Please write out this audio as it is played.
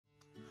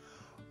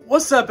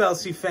What's up,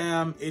 LC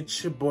fam?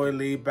 It's your boy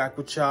Lee back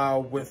with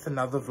y'all with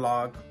another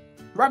vlog.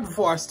 Right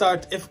before I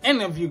start, if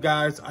any of you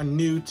guys are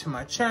new to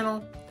my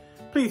channel,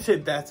 please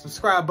hit that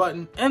subscribe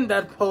button and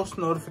that post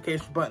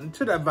notification button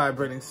to that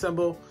vibrating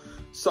symbol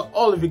so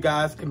all of you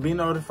guys can be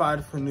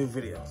notified for new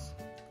videos.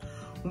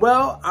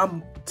 Well,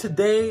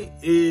 today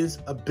is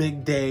a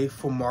big day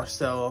for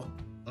Marcel.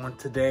 On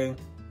today,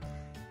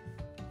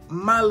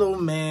 my little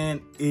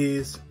man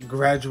is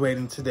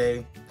graduating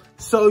today.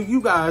 So you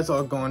guys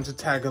are going to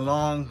tag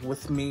along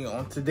with me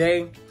on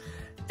today.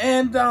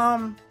 And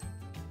I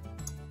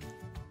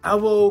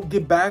will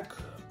get back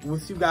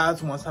with you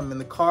guys once I'm in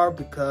the car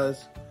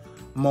because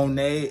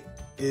Monet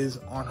is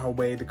on her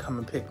way to come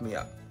and pick me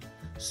up.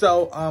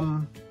 So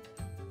I'll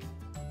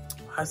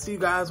see you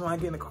guys when I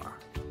get in the car.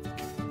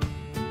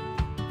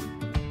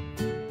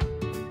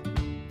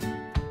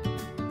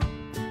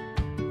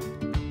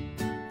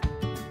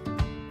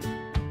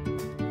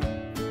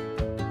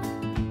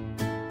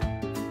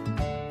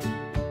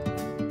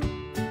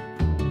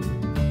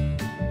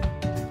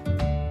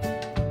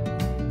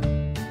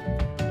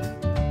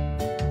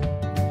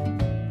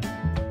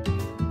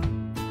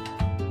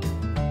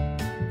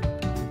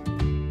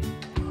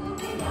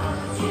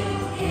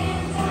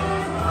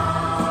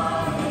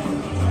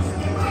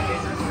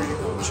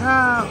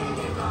 Ciao.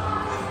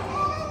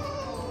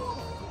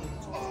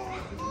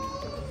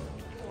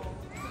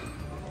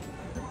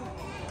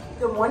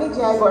 Good morning,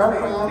 Jaguar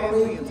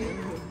family.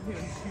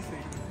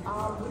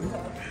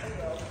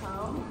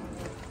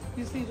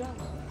 You see John?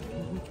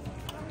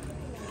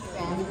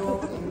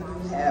 Samuel, and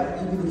you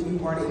have, even if you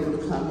weren't able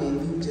to come in,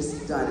 you've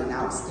just done an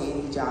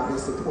outstanding job in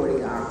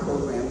supporting our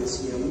program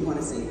this year. We want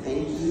to say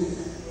thank you.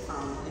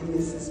 In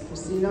Mrs.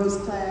 Persino's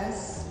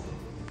class,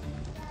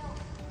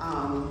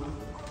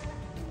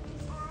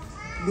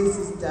 this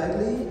is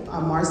Dudley,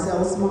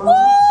 Marcel's mom.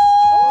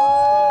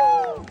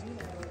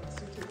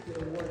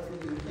 Certificate award for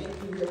you. Thank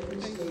you. We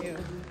appreciate you.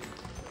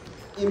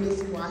 In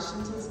Miss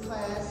Washington's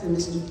class and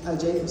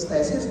Mr. Jacob's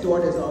class, his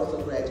daughter is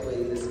also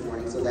graduating this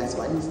morning, so that's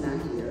why he's not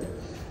here.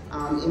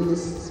 In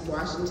Mrs.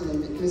 Washington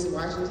and Miss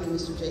Washington and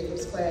Mr.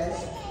 Jacob's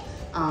class,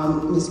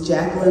 Miss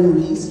Jacqueline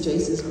Reese,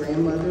 Jace's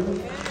grandmother.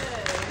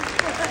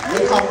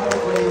 They call her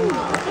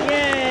grandma.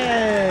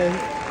 Yes.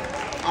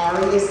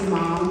 Aria's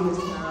mom, Miss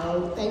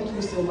Harold. Thank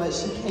you so much.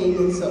 She came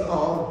in so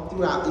all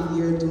throughout the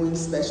year doing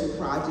special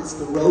projects.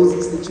 The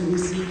roses that you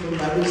received for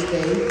Mother's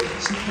Day,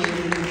 she came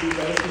in and did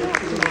those for the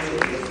kids,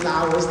 and the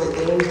flowers that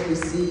they always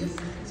receive.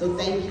 So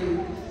thank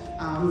you.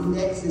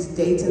 Next is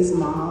Dayton's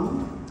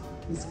mom,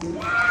 Miss Good.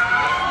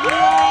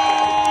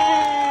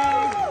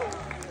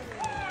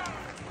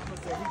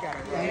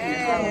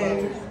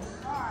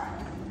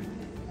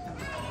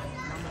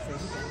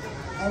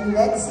 And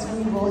next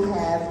we will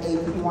have a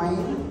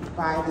poem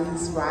by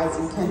these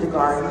rising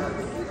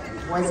kindergartners.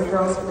 Boys and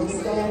girls, please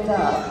stand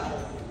up.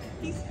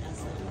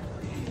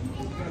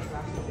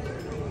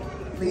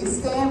 Please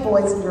stand,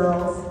 boys and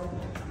girls.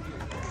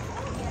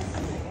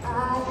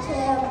 I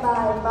Can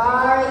by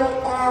Mari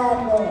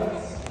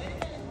Evans.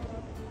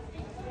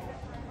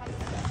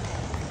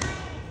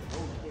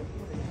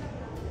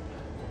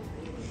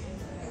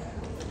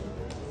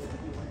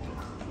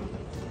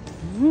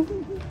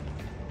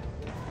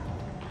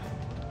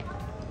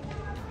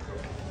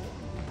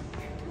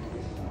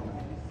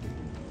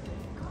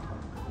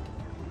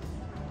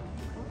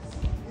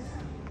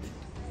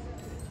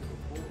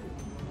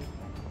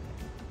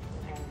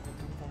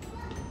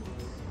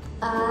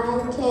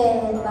 I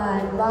Can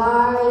by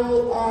Mari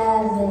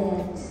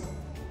Evans.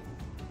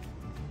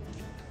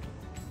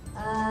 I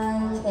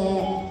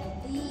can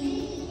be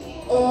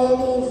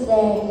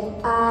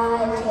anything. I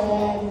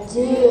can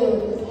do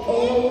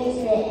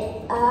anything.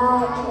 I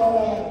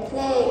can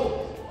think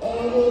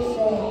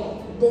anything.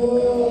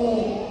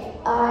 Big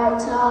or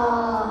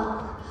tall,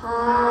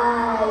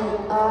 high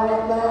or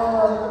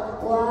low,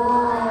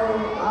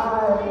 wide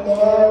or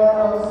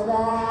narrow,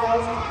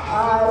 fast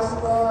or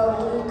slow,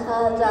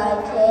 because I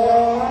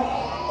can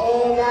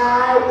and I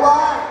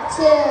want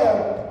to.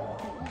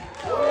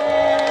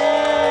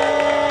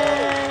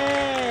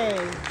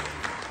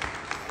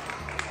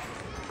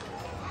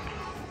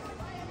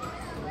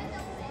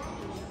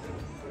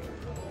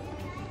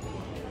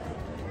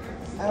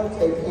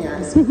 Okay,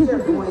 parents, we are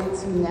going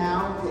to now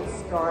get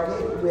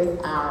started with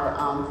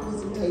our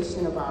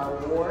presentation of our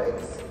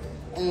awards.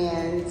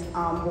 And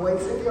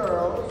boys and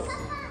girls,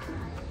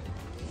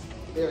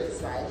 they're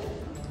excited.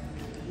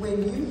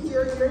 When you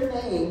hear your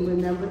name,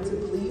 remember to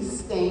please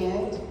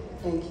stand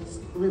and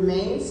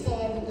remain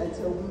standing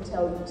until we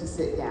tell you to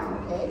sit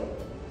down, okay?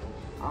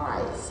 All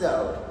right,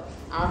 so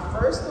our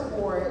first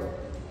award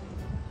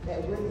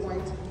that we're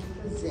going to be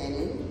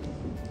presenting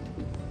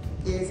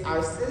is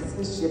our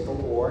Citizenship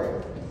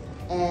Award.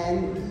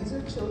 And these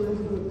are children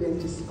who have been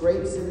just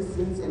great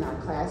citizens in our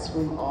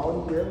classroom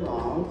all year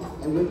long.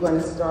 And we're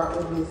going to start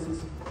with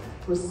Mrs.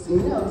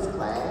 Persino's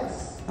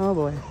class. Oh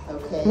boy.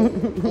 Okay,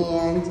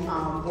 and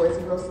boys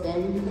and girls,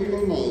 stand and hear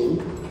your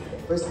name.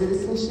 For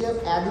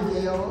citizenship,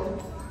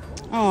 Abigail.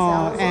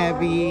 Oh,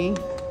 Abby.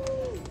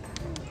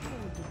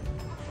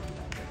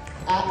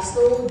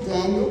 Axel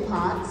Daniel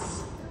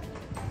Potts,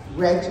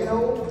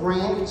 Reginald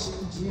Branch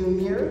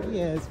Jr.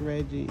 Yes,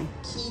 Reggie.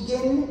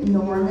 Keegan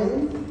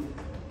Norman,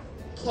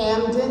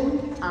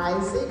 Camden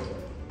Isaac,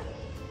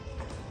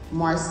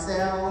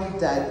 Marcel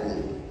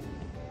Dudley.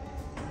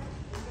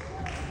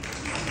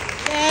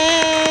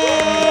 Yay!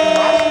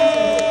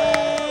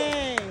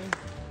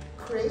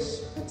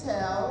 Krish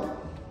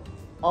Patel,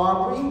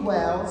 Aubrey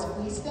Wells,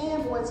 please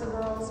stand, boys and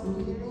girls, when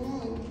you hear your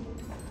name.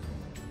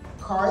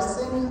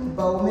 Carson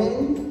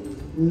Bowman,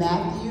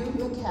 Matthew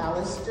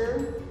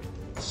McAllister,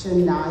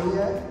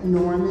 Shania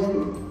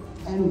Norman,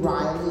 and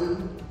Riley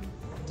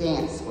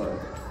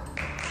Dansworth.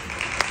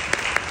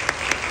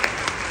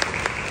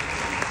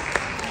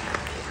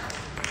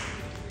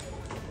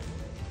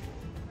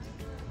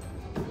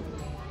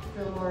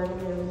 Good morning,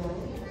 everyone.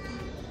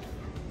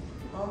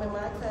 In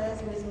my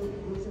class, Ms.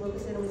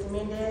 Wilkinson and Ms.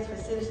 Mendez. For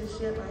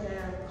citizenship, I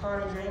have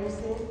Carter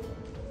Jameson,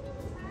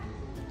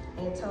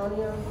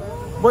 Antonio.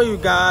 Well, you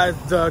guys,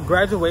 the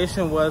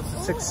graduation was a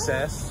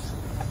success.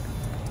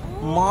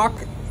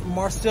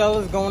 Marcel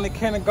is going to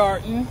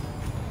kindergarten.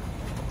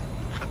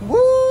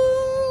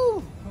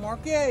 Woo!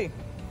 Marquet,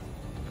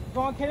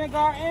 going to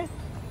kindergarten?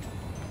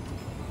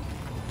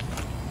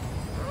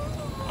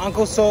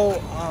 Uncle,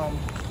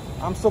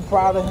 I'm so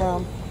proud of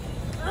him.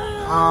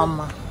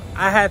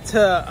 I had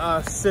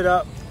to sit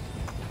up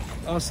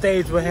on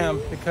stage with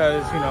him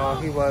because, you know,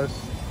 he was,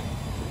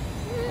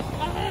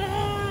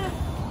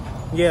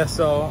 yeah,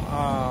 so,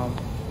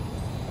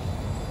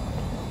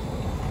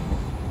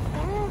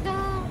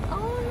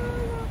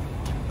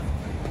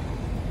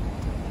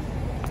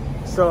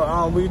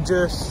 we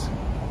just,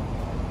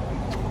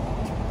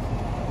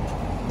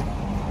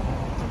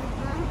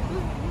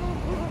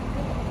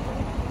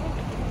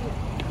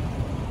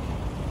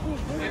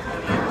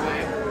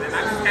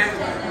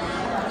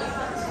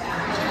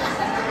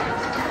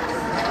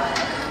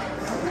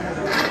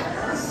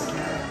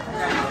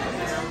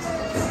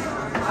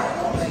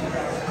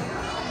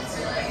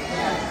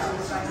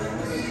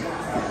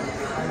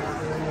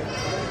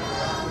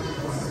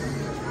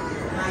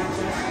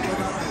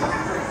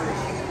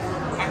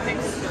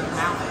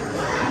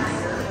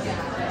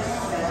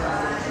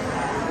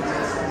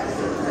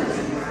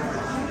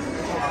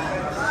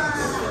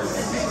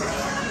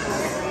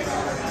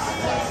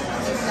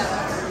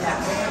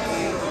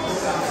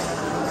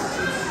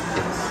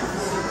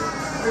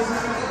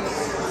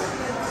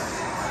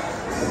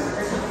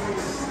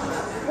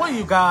 well,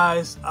 you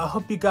guys, I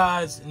hope you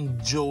guys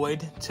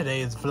enjoyed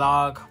today's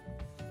vlog.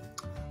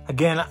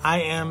 Again,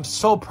 I am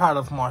so proud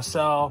of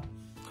Marcel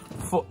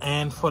for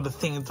the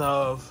things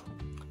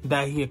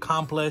that he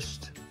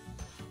accomplished.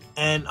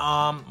 And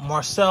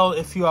Marcel,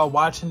 if you are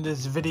watching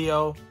this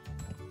video,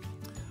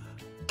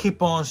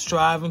 keep on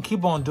striving,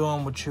 keep on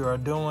doing what you are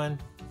doing.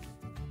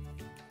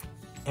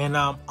 And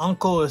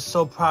Uncle is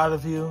so proud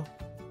of you.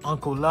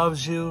 Uncle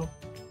loves you.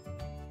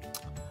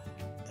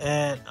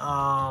 And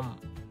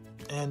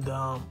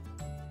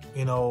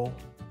you know,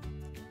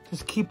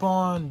 just keep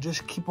on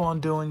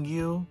doing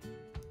you,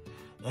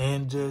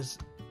 and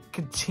just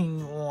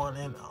continue on.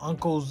 And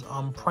Uncle's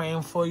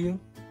praying for you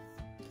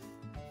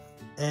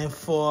and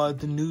for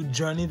the new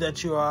journey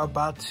that you are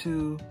about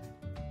to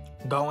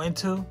go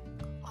into.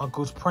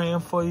 Uncle's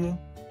praying for you.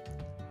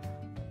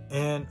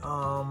 And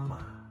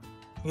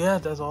yeah,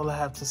 that's all I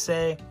have to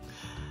say.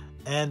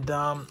 And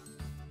I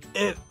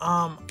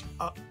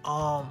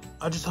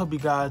just hope you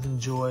guys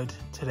enjoyed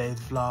today's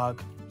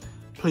vlog.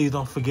 Please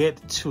don't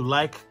forget to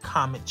like,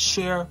 comment,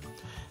 share,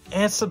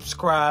 and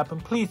subscribe.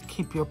 And please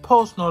keep your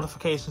post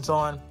notifications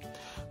on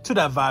to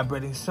that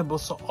vibrating symbol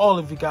so all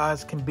of you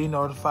guys can be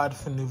notified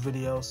for new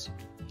videos.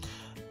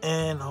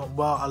 And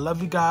well, I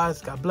love you guys.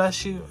 God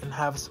bless you and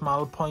have a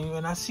smile upon you.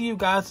 And I'll see you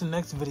guys in the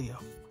next video.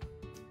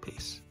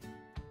 Peace.